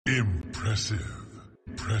Impressive.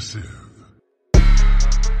 Impressive.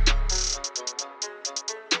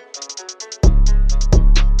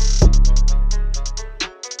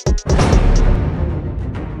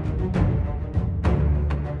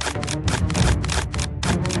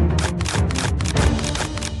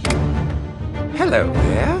 Hello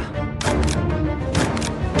there.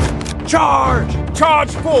 Charge!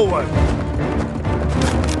 Charge forward!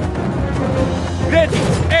 Ready!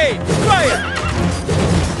 Aim! Fire!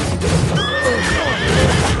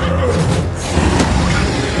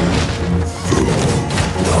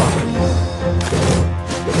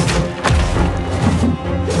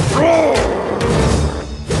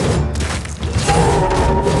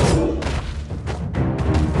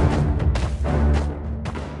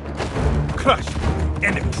 Crush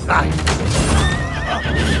enemy life!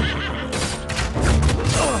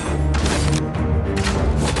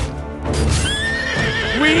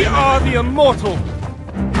 We are the immortal!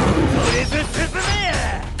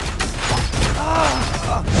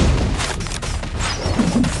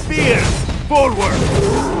 Spears! Forward!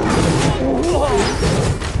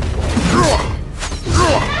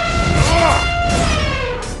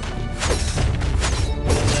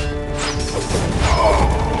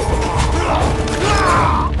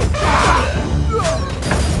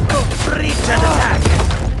 Reach and attack!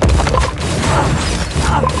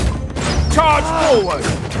 Charge forward!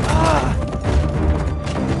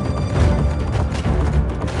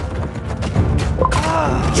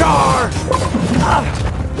 Charge!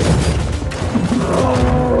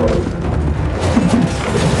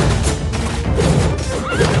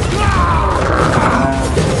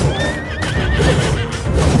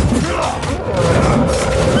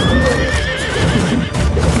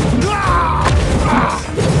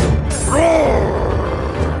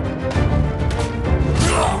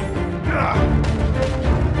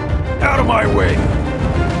 Out of my way!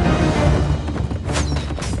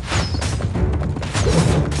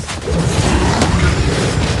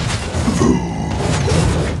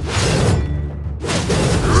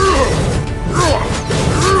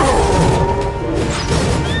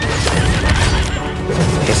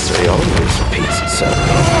 History always repeats itself.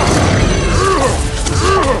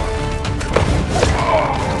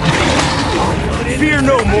 Fear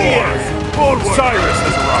no more! Forward. Cyrus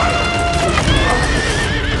has arrived!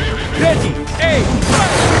 Ready! Aim!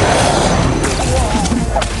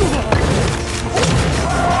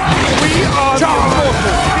 We are the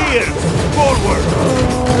immortal! Spears! Forward!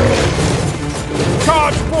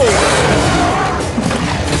 Charge forward!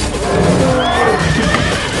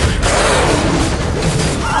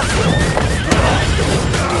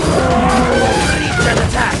 Reach and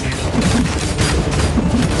attack!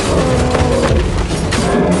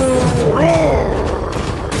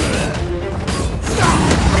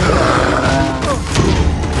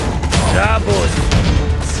 Doubles!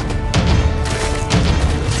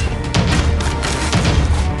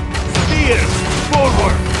 Spears!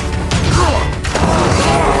 Forward!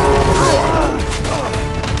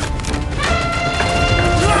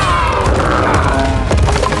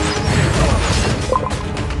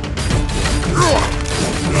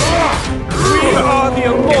 We are the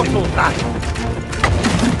immortal!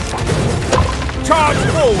 Charge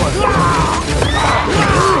forward!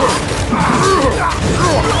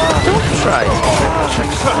 Don't try to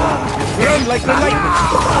Run like the lightning!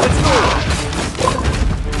 Let's go!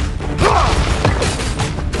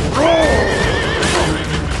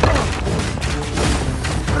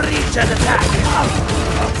 reach and attack!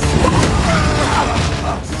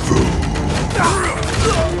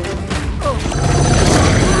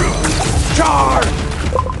 Charge!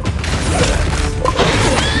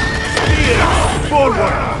 Spears!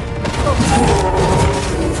 Forward!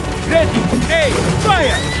 Ready! Aim!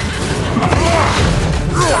 Fire!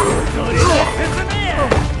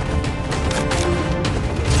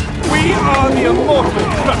 We are the immortal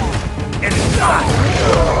trust! And it's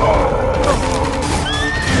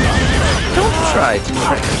Don't try to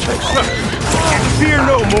trick us. and fear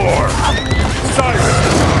no more! Cyrus!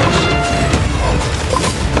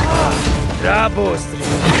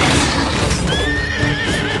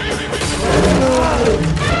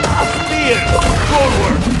 Spears!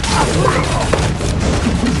 Forward!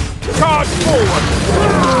 Charge forward!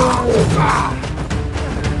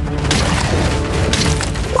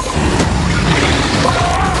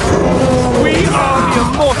 We are the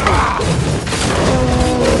immortal!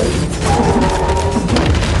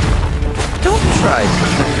 Don't try to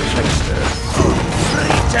trick a trickster.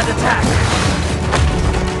 Reach and attack!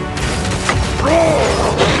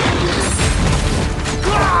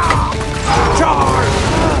 Charge!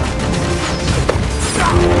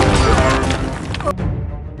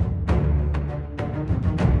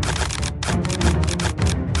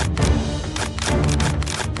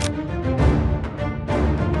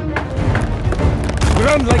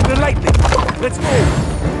 Run like the lightning! Let's go!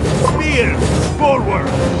 Spears! Forward!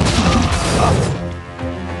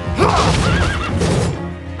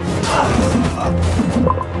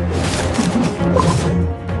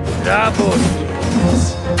 Bravo!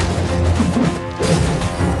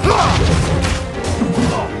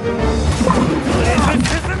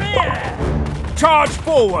 Charge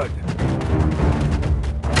forward!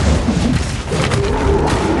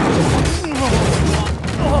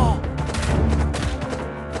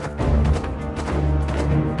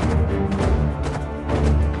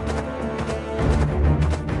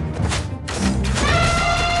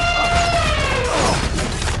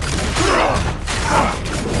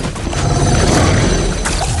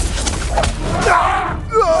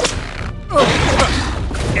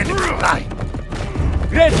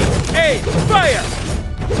 Ready! Aim! Fire!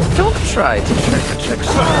 Don't try to trick a trick.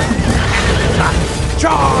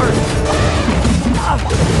 Charge!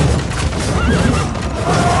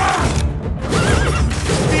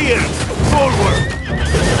 Spears! Forward!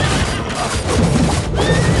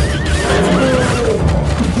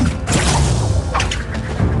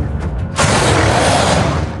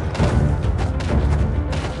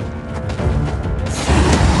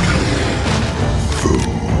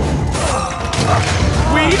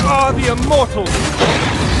 We are the immortals!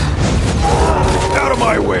 Out of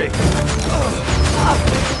my way!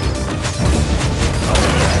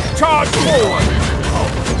 Charge forward!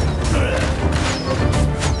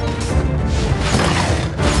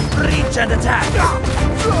 Reach and attack!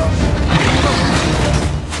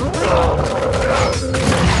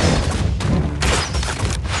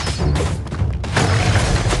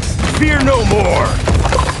 Fear no more!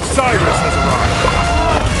 Cyrus has arrived!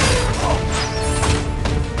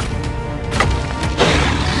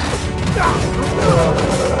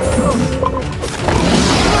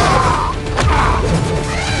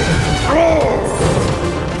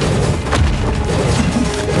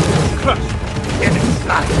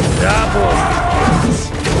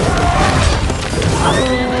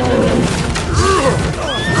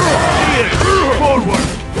 Forward!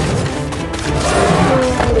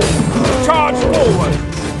 Charge forward!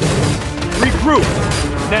 Regroup!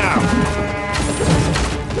 Now!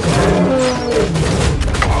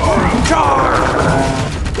 Charge!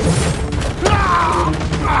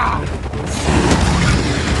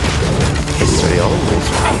 History always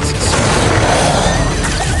repeats itself.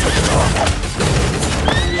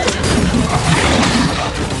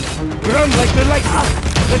 Run like the lightning!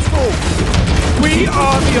 Let's go! We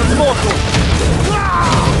are the immortals!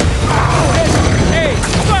 Hey,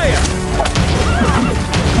 fire!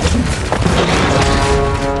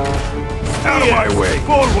 Out of my way!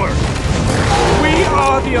 Forward! We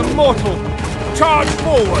are the immortals! Charge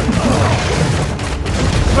forward!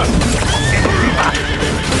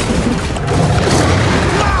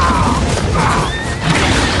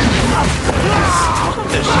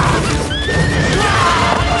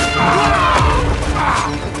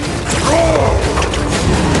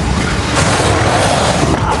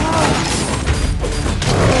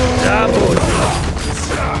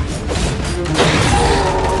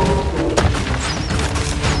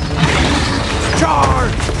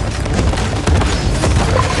 Charge!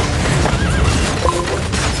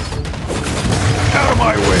 Out of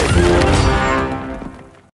my way!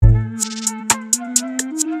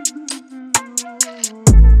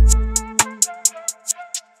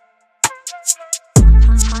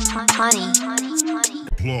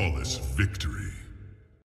 Flawless victory.